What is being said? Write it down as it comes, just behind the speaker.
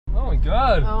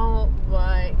god. Oh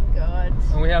my god.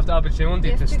 And we have the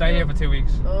opportunity to stay here for 2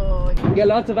 weeks. Oh. We get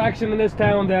lots of action in this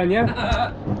town then,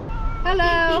 yeah?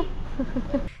 Hello.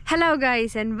 Hello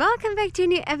guys, and welcome back to a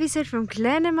new episode from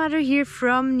Glenandmado here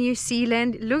from New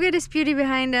Zealand. Look at this beauty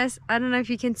behind us. I don't know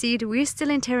if you can see it. We're still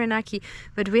in Taranaki,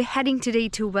 but we're heading today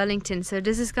to Wellington. So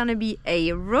this is gonna be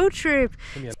a road trip.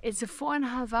 It's a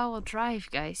 4.5 hour drive,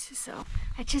 guys. So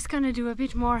I'm just gonna do a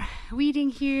bit more weeding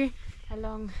here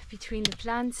along between the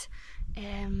plants.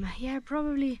 Yeah,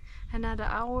 probably another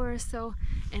hour or so,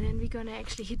 and then we're gonna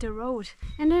actually hit the road.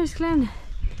 And there's Glenn.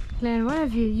 Glenn, what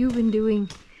have you been doing?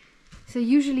 So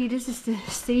usually this is the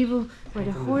stable where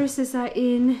the horses are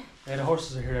in. Yeah, the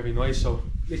horses are here every night, so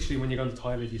literally when you go to the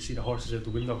toilet you see the horses out the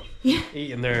window. Yeah.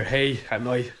 Eating their hay at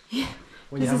night. Yeah.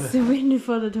 When this is the window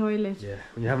for the toilet. Yeah,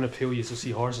 when you're having a poo you just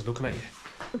see horses looking at you.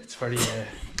 It's very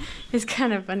it's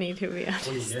kind of funny, to be honest.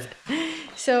 Funny, yeah.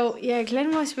 So yeah,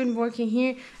 Glenn has been working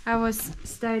here. I was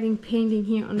starting painting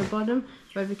here on the bottom,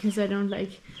 but because I don't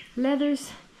like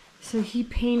leathers, so he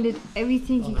painted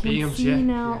everything. You can see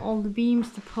now, all the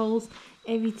beams, the poles,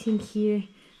 everything here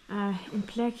in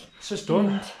black. It's just done.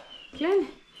 And Glenn,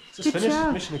 it's just good finished.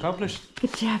 job. Mission accomplished.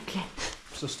 Good job, Glenn.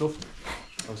 It's just stuffed.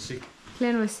 I was sick.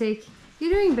 Glenn was sick.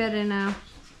 You're doing better now.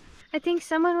 I think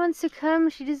someone wants to come.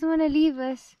 She doesn't want to leave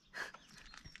us.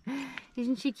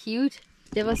 Isn't she cute?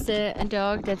 There was a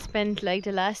dog that spent like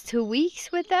the last 2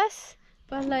 weeks with us,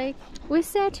 but like we're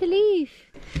sad to leave.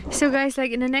 So guys,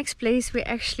 like in the next place we're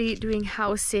actually doing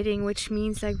house sitting, which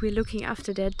means like we're looking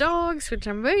after their dogs, which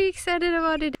I'm very excited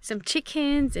about it. Some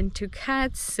chickens and 2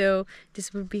 cats, so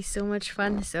this would be so much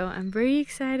fun. So I'm very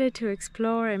excited to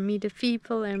explore and meet the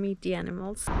people and meet the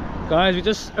animals. Guys, we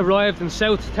just arrived in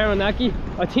South Taranaki.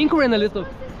 I think we're in a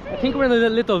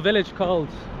little village called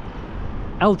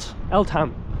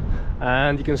Eltham.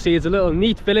 And you can see it's a little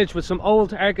neat village with some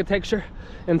old architecture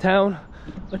in town.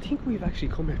 I think we've actually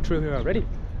come here through here already.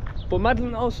 But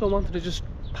Madeline also wanted to just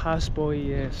pass by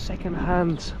a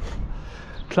second-hand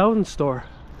clothing store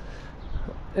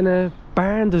in a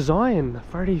barn design.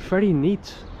 Very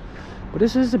neat. But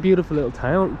this is a beautiful little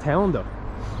town though.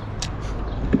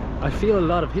 I feel a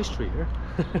lot of history here.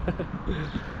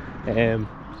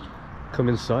 Come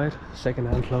inside,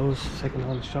 second-hand clothes,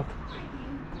 second-hand shop.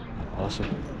 Awesome.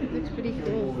 It looks pretty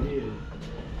cool.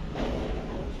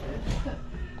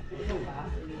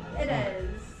 It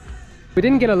is. We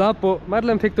didn't get a lot, but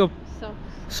Madeline picked up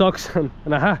socks and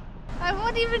a hat. I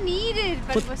won't even need it,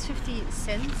 but it was 50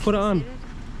 cents. Put it on.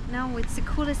 No, it's the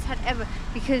coolest hat ever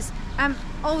because I'm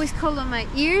always cold on my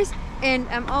ears and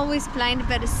I'm always blinded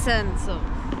by the sun. So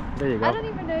there you go. I don't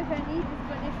even know if I need this,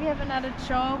 but if we have another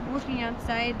job working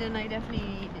outside, then I definitely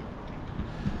need it.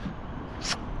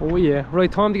 Oh yeah,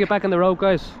 right, time to get back on the road,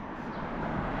 guys.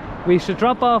 We should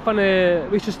drop off on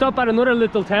we should stop at another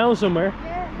little town somewhere.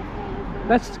 Yeah,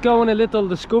 let's go on a little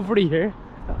discovery here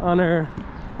on our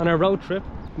road trip.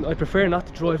 I prefer not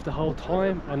to drive the whole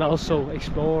time and also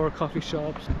explore coffee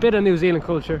shops. Bit of New Zealand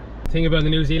culture. Thing about the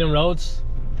New Zealand roads,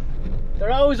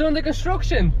 they're always under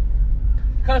construction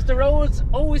because the roads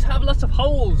always have lots of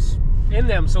holes in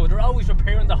them, so they're always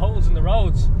repairing the holes in the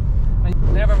roads.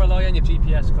 And never rely on your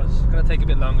GPS because it's going to take a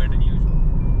bit longer than usual.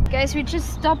 Guys, we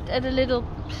just stopped at a little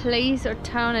place or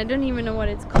town. I don't even know what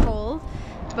it's called,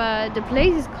 but the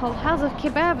place is called House of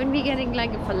Kebab, and we're getting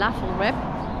like a falafel wrap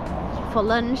for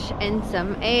lunch and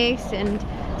some eggs and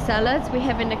salads we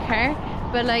have in the car.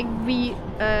 But like we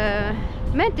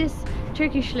met this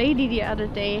Turkish lady the other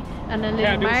day on a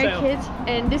little market,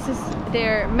 and this is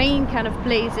their main kind of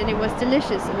place, and it was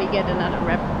delicious, so we get another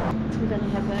wrap. We're gonna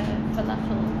have a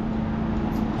falafel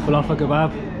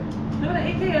kebab. No,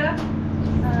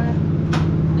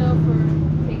 for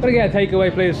Can I get a takeaway,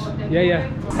 please? Yeah.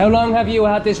 How long have you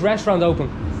had this restaurant open?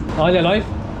 All your life?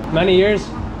 Many years?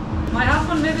 My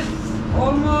husband made it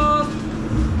almost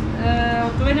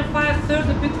 25,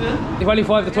 30 between.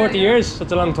 25 to 30 years,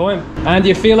 that's a long time. And do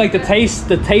you feel like the taste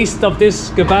of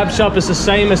this kebab shop is the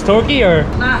same as Turkey, or?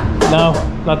 Nah. No,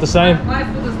 not the same. My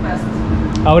food is best.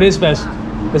 Oh, it is best.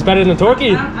 It's better than Turkey.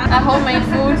 a homemade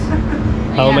food.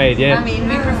 Homemade, yeah. I mean,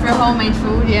 we prefer homemade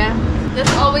food, yeah.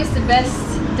 That's always the best,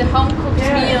 the home-cooked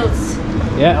meals.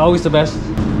 Yeah, always the best.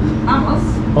 Hummus.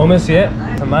 Hummus, yeah.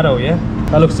 Tomato, yeah.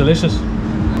 That looks delicious.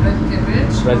 Red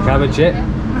cabbage. Red cabbage, yeah.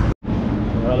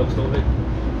 That looks lovely.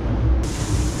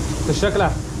 The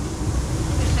chocolate.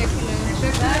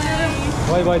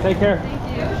 Bye bye, take care.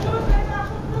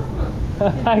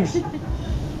 Thank you.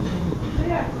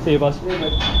 Thanks. See you, boss.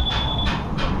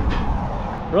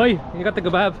 Right, you got the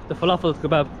kebab, the falafel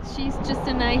kebab. She's just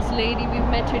a nice lady. We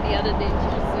met her the other day. She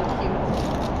was so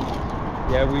cute.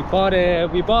 Yeah, we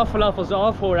bought falafels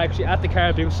off her actually at the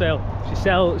car boot sale.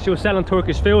 She was selling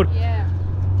Turkish food. Yeah.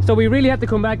 So we really had to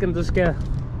come back and just get.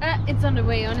 It's on the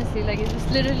way, honestly. Like it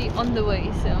was literally on the way.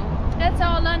 So that's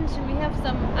our lunch. We have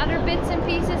some other bits and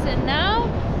pieces, and now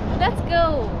let's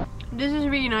go. This is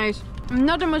really nice.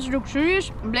 Not that much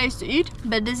luxurious place to eat,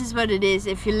 but this is what it is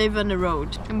if you live on the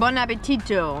road. Bon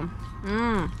appetito.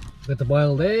 We got the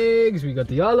boiled eggs, we got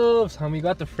the olives, and we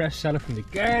got the fresh salad from the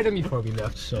garden before we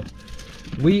left. So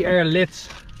we are lit.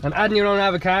 And adding your own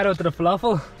avocado to the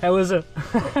falafel, how is it?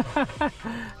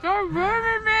 Don't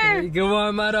burn me! Go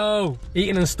on, Mado.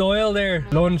 Eating in style there.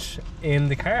 Lunch in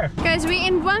the car. Guys, we're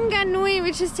in Wanganui,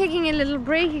 which is taking a little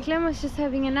break. Glenn was just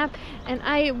having a nap, and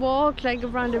I walked like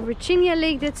around the Virginia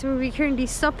Lake. That's where we're currently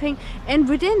stopping. And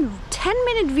within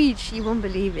 10-minute reach, you won't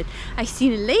believe it, I've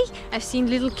seen a lake, I've seen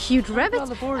little cute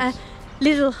rabbits,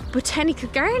 little botanical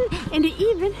garden, and they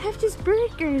even have this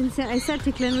bird garden. So I said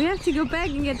to Glenn, we have to go back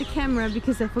and get the camera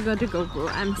because I forgot the GoPro.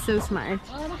 I'm so smart.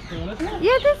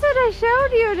 Yeah, that's what I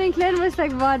showed you. And then Glenn was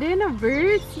like, what, there are no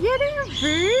birds? Yeah, there are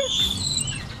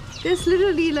birds. There's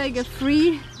literally like a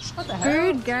free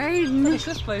bird garden. What is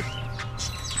this place?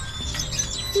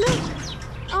 Look,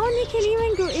 oh, you can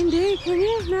even go in there, can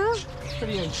you? No?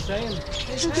 Pretty insane.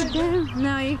 Look at them.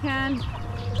 No, you can't.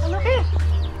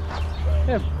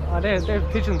 Yeah, they have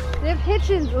pigeons. They're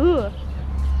pigeons, ooh.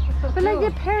 But like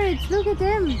they're parrots, look at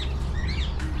them.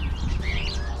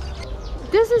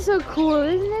 This is so cool,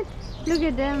 isn't it? Look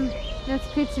at them. That's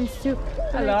pigeons too.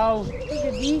 But Hello. like, look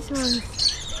at these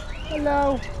ones.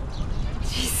 Hello.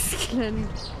 Jesus, Glenn.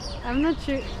 I'm not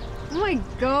sure. Oh my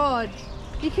god.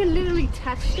 You can literally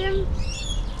touch them.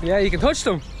 Yeah, you can touch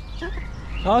them.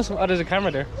 Awesome. Oh, there's a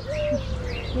camera there.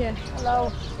 Yeah.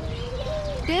 Hello.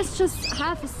 There's just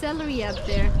half a celery up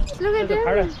there. Look at There's a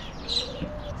parrot. them.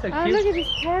 So Oh, cute. look at this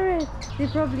parrot. They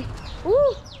probably...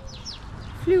 Ooh!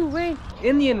 Flew away.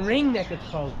 Indian ringneck it's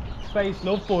called. Space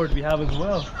lovebird we have as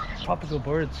well. Tropical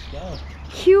birds. Wow. Only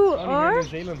here in QR? New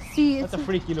Zealand. See, That's it's a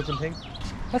freaky looking thing.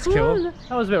 That's Cool. cool.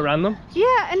 That was a bit random.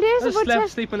 yeah, and there's I a slept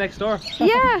sleeping next door.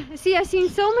 Yeah, see, I've seen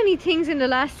so many things in the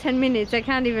last 10 minutes. I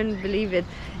can't even believe it.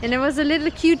 And there was a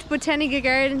little cute botanical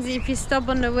garden. So if you stop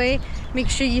on the way, make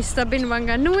sure you stop in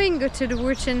Wanganui and go to the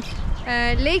Wellington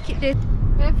lake. We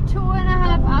have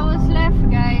 2.5 hours left,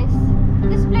 guys.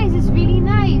 This place is really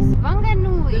nice.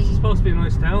 Wanganui. This is supposed to be a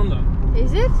nice town though.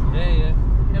 Is it? Yeah, yeah.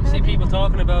 You never see people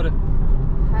talking about it.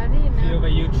 How do you A few know? of our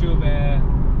YouTube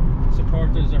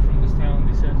supporters are from this town,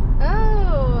 they said.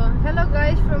 Oh, hello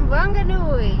guys from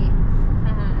Wanganui.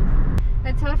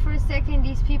 I thought for a second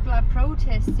these people are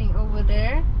protesting over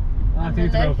there. I think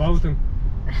it's about voting.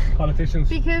 Politicians.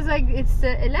 Because like it's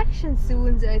the election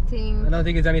soon, I think. I don't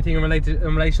think it's anything in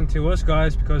relation to us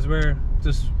guys because we're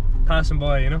just passing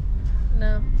by, you know?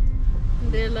 No.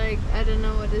 They're like, I don't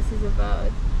know what this is about.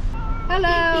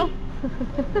 Hello!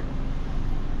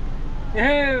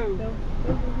 Yeah.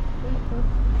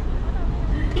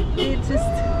 They just...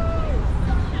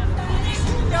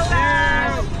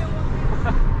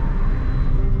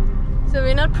 So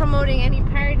we're not promoting any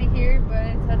party here, but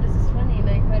I thought this is funny,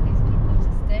 like how these people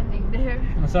just standing there.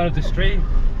 On the side of the street,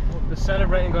 they're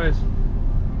celebrating guys.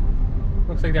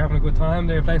 Looks like they're having a good time,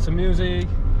 they're playing some music.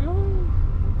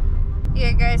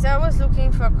 Yeah guys, I was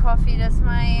looking for coffee, that's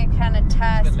my kind of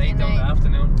task. It's a bit late though in the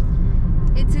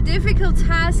afternoon. It's a difficult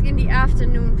task in the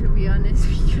afternoon, to be honest,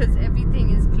 because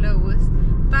everything is closed.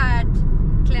 But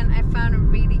Glenn, I found a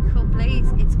really cool place.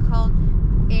 It's called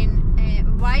in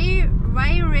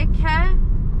Waireka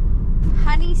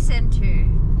Honey Center,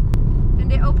 and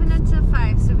they open until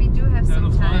 5, so we do have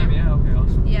some time. Yeah, okay,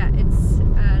 awesome. Yeah, it's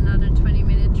another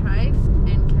 20-minute drive,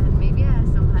 and Glenn, maybe I have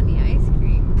some honey ice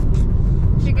cream.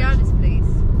 Check out this place.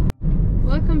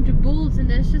 Welcome to Bulls, and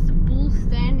there's just a bull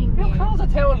standing Who here. calls a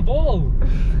town bull?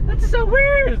 That's so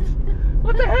weird.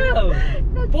 What the hell?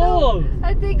 That's Bull. so,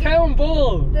 I think Town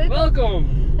bull. That's-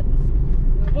 Welcome.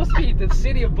 It must be the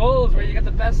city of bulls where you get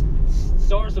the best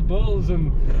source of bulls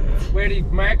and where they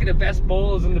market the best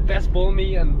bulls and the best bull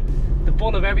meat and the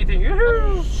bull of everything.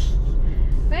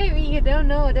 maybe you don't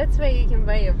know. That's why you can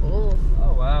buy a bull.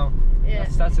 Oh wow. Yeah.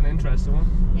 That's an interesting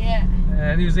one. Yeah.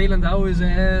 New Zealand always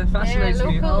fascinates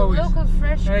me. Always. Local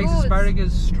fresh Eggs, goods.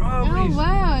 asparagus, strawberries. Oh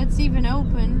wow, it's even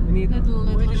open. We need little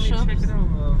why didn't shops. we check it out?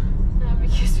 Oh. No,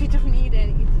 because we don't need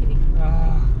anything.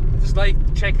 I just like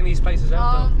checking these places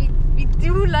out Oh, we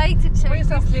do like to Why check does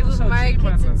that these feel little so cheap,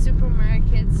 markets and Madeline?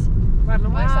 supermarkets. though.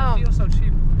 Madeline, why does Wow. that feel so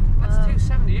cheap? That's Wow.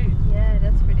 $2.78. Yeah,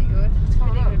 that's pretty good. What's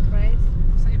going Pretty on? good price.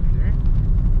 What's that even there?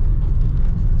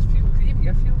 It's fuel. Can you even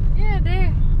get fuel? Yeah,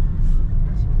 there.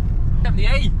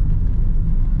 78.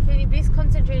 Can you please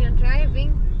concentrate on driving?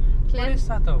 What Glenn? is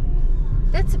that though?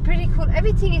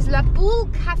 everything is La Boule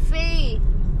Cafe.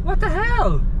 What the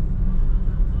hell?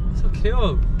 So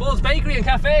cool. Bull's Bakery and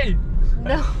Cafe.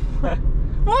 No.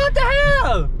 What the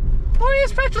hell? Why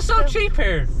is petrol so cheap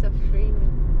here? So free.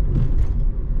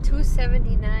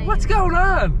 $2.79. What's going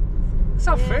on? It's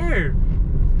not fair.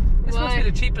 This must be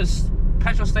the cheapest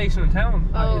petrol station in town,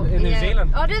 in New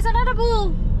Zealand. Oh, there's another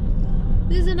bull.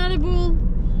 There's another bull.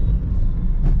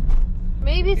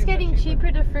 Maybe it's getting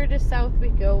cheaper the further south we're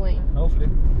going. Hopefully.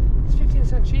 It's 15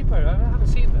 cents cheaper. I haven't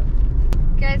seen that.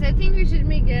 Guys, I think we should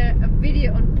make a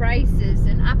video on prices,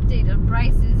 an update on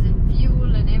prices and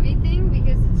fuel and everything,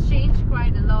 because it's changed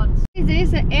quite a lot.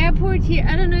 There's an airport here.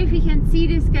 I don't know if you can see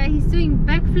this guy. He's doing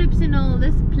backflips and all.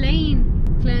 This plane.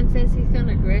 Glenn says he's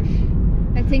gonna crash.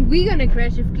 I think we're gonna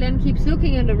crash if Glenn keeps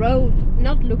looking on the road.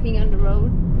 Not looking on the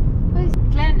road.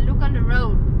 Glenn, look on the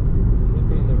road.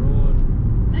 Looking on the road.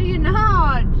 No, you're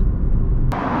not.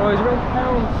 Oh, he's around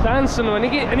town, Sanson.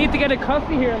 I need to get a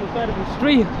coffee here on the side of the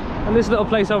street. And this little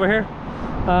place over here.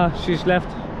 She's left.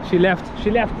 She left.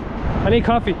 I need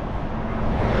coffee.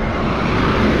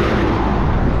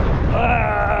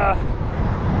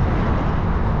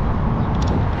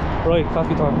 Right,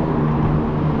 coffee time.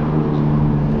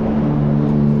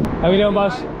 How are you doing,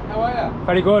 boss? How are you?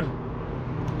 Very good.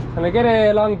 Can I get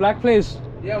a long black, please?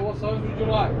 Yeah, what size would you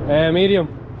like? Medium.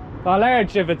 Or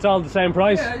large if it's all the same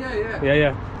price.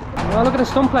 Yeah. Oh, look at the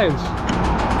stunt planes.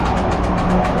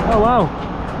 Oh wow.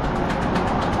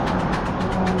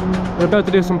 We're about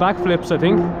to do some backflips, I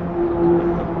think.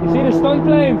 You see the stunt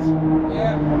planes?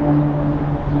 Yeah.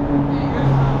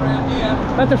 Around here.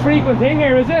 That's a frequent thing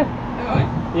here, is it?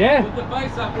 Yeah. With the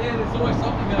base up here, there's always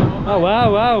something going on. Oh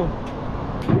wow.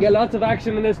 You get lots of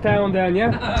action in this town then,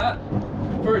 yeah?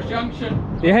 For a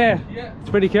junction. Yeah. Yeah. It's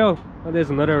pretty cool. Oh, there's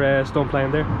another stunt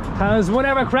plane there. Has one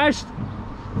ever crashed?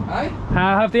 Hey?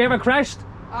 Have they ever crashed?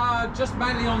 Just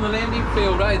mainly on the landing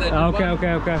field, eh? Okay. Nothing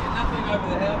over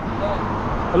the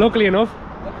house. Well, luckily enough.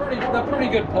 They're pretty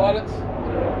good pilots.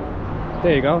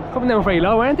 There you go. Coming down very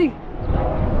low, aren't they?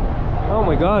 Oh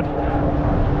my god.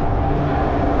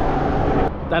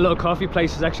 That little coffee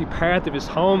place is actually part of his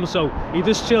home, so he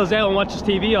just chills out and watches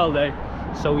TV all day.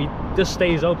 So he just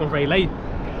stays open very late.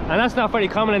 And that's not very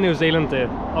common in New Zealand, to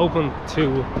open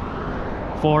to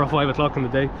 4 or 5 o'clock in the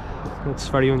day. It's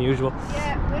very unusual.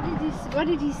 Yeah, what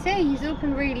did he say? He's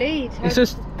open very late. It's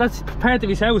just, that's part of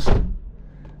his house.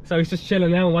 So he's just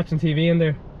chilling out and watching TV in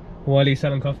there while he's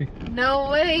selling coffee. No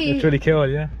way. It's really cool,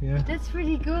 yeah. That's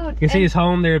really good. You can see his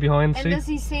home there behind. And does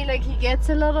he say like he gets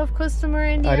a lot of customer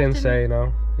in the I didn't say,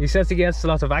 no. He says he gets a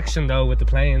lot of action though with the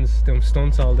planes, doing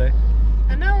stunts all day.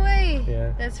 Oh, no way.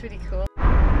 Yeah. That's really cool.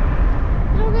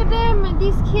 Look at them.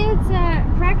 These kids are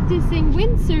practicing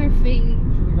windsurfing.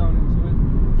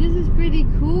 This is pretty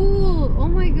cool. Oh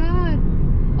my god.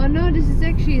 Oh no, this is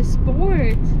actually a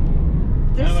sport.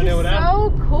 This is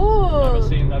so cool. Never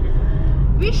seen that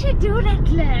before. We should do that,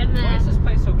 Glenn. Why is this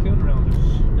place so cute around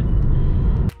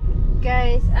it?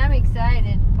 Guys, I'm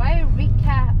excited. Why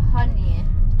Rika honey?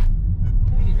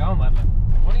 Where are you going, Madeline?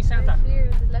 Honey Santa. Right here,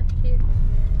 the left here.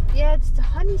 Yeah, it's the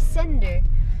honey sender.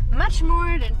 Much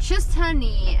more than just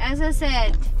honey, as I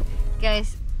said.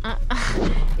 Guys,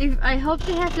 I hope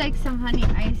they have like some honey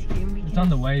ice cream. It's on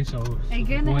the way, so I'm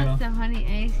gonna have some honey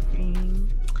ice cream.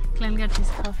 Glenn got his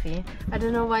coffee. I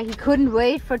don't know why he couldn't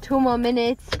wait for 2 more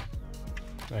minutes.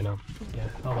 I know. Yeah.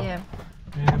 Oh, well. Yeah.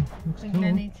 Looks cool.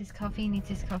 Glenn needs his coffee,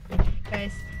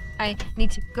 Guys, I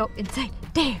need to go inside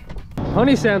there.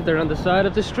 Honey Center on the side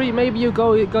of the street. Maybe you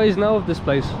guys know of this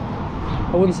place.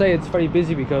 I wouldn't say it's very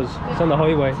busy because it's on the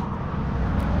highway.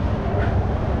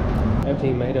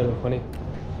 Everything made out of honey.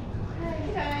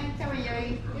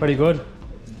 Very good.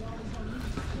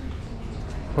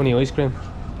 Honey ice cream.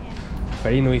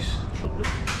 Very nice.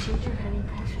 Ginger honey,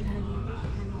 passion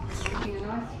honey.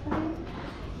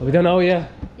 We don't know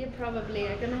yet. Yeah, probably.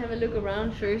 I'm gonna have a look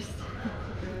around first.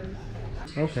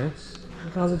 Okay.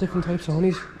 Look at all the different types of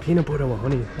honeys. Peanut butter with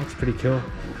honey. That's pretty cool.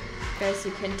 Guys,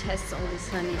 you can test all this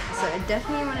honey. So I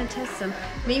definitely want to test some.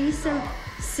 Maybe some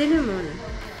cinnamon.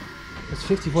 It's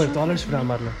 $55 for that,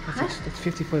 Madeline. That's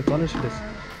 $55 for this.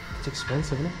 It's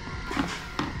expensive, isn't it?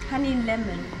 Honey and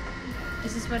lemon.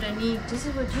 This is what I need. This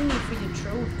is what you need for your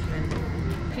throat, Glenn.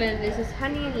 Glenn, this is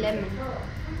honey and lemon.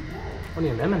 Honey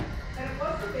and lemon.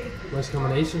 Nice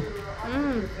combination.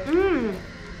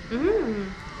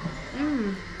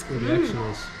 The reaction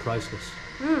is priceless.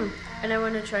 And I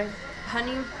want to try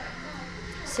honey,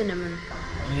 cinnamon.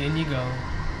 In you go.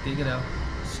 Dig it out.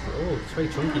 Oh, it's very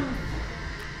chunky.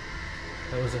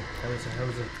 How is it?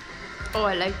 Oh,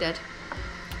 I like that.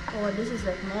 Oh, this is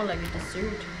like more like a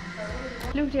dessert.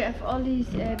 Look, they have all these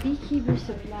beekeeper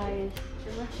supplies.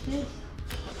 What's this?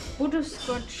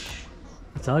 Butterscotch.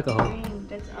 It's alcohol. Green,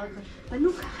 that's alcohol. But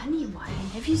look, honey wine.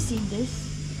 Have you seen this?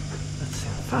 That's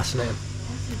fascinating.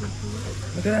 That's really cool.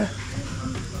 Look at that.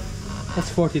 That's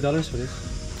 $40 for this.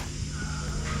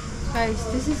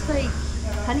 Guys, this is like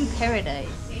honey paradise.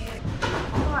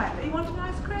 Right, you want an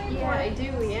ice cream? Yeah, I do,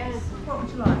 yeah. What would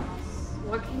you like?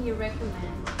 What can you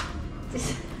recommend?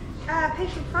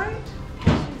 Passion fruit?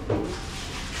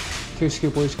 2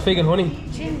 scoop boys. Fig and honey.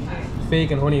 Ginger.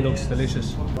 Fig and honey looks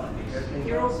delicious.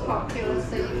 You're all cocktails,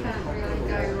 so you can't really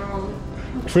go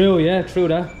wrong. True, yeah, true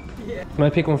that. Can I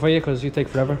pick one for you? Because you take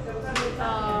forever.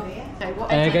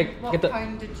 Okay, what get the-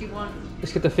 kind did you want?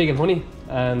 Let's get the fig and honey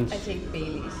and I take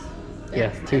Bailey's. yeah,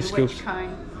 2 And scoops. which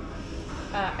kind?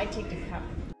 I take the cup.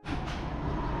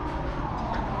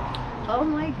 Oh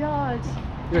my god.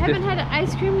 I haven't had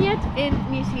ice cream yet in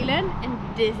New Zealand and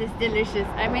this is delicious.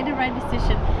 I made the right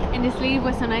decision and this lady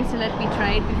was so nice to let me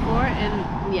try it before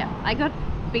and yeah, I got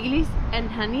Bailey's and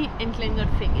honey and Glenn got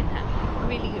fig and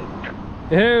honey. Really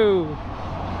good. Ew.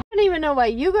 I don't even know why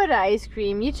you got ice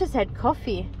cream. You just had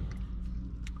coffee.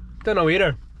 Don't know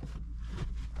either.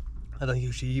 I don't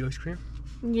usually eat ice cream.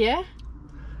 Yeah?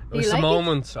 It was the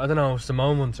moment. I don't know. It was the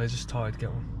moment. I just thought I'd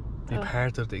get one. Be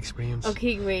part of the experience.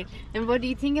 Okay, great. And what do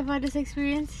you think about this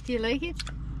experience? Do you like it?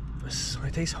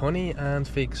 It tastes honey and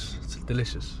figs. It's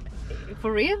delicious.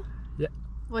 For real? Yeah.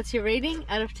 What's your rating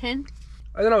out of 10?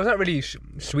 I don't know. It's not really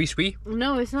sweet.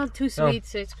 No, it's not too sweet,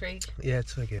 so it's great. Yeah,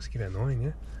 it's like it's give it 9.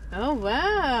 Yeah. Oh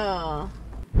wow!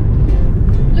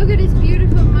 Look at this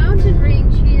beautiful mountain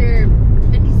range here,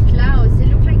 and these clouds. They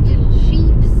look like little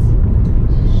sheeps.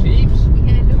 Sheeps?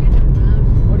 Yeah, look at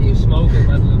them. What are you smoking,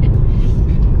 Madeline?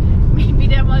 Maybe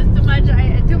there was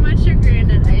too much sugar in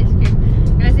that ice cream.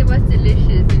 Guys, it was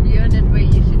delicious. If you're on that way,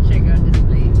 you should check out this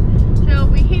place. So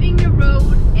we're hitting the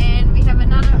road, and we have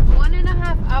another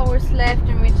 1.5 hours left,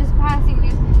 and we're just passing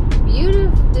this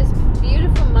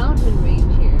beautiful mountain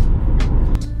range here.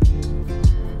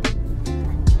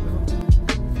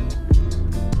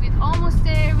 We're almost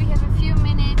there. We have a few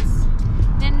minutes.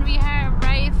 Then we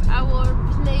arrive our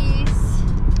place.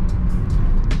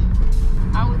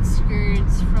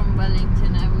 Outskirts from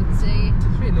Wellington, I would say. It's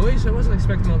really nice. I wasn't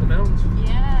expecting all the mountains.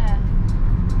 Yeah.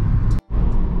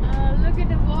 Look at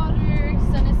the water.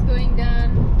 Sun is going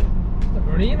down. The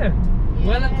marina. Yeah.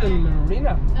 Wellington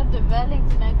Marina. Not the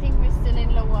Wellington. I think we're still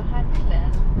in Lower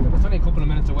Hatland. It's only a couple of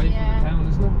minutes away from the town,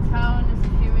 isn't it? Town is a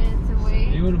few minutes away.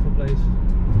 Beautiful place.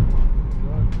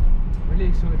 God. Really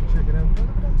excited to check it out. Look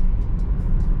at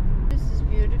that. This is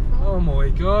beautiful. Oh my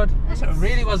god. I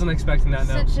really wasn't expecting that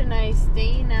now. Such a nice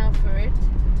day now for it.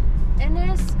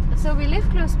 And so we live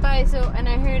close by, and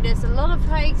I heard there's a lot of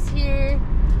hikes here.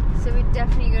 So we're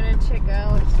definitely gonna check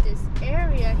out this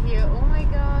area here. Oh my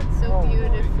god, so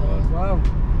beautiful. My god, wow.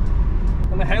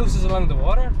 And the houses along the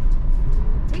water?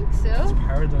 I think so. It's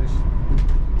paradise.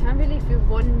 Can't believe we're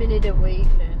 1 minute away,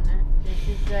 Glenn. This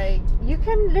is like, you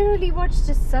can literally watch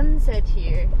the sunset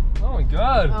here. Oh my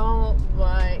god. Oh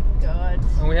my god.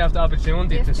 And we have the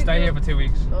opportunity to stay here for 2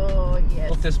 weeks. Oh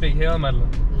yes. Up this big hill,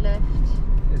 Madeline. Left.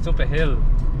 It's up a hill,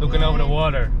 looking over the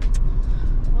water.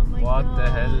 Oh my god. What the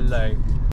hell, like?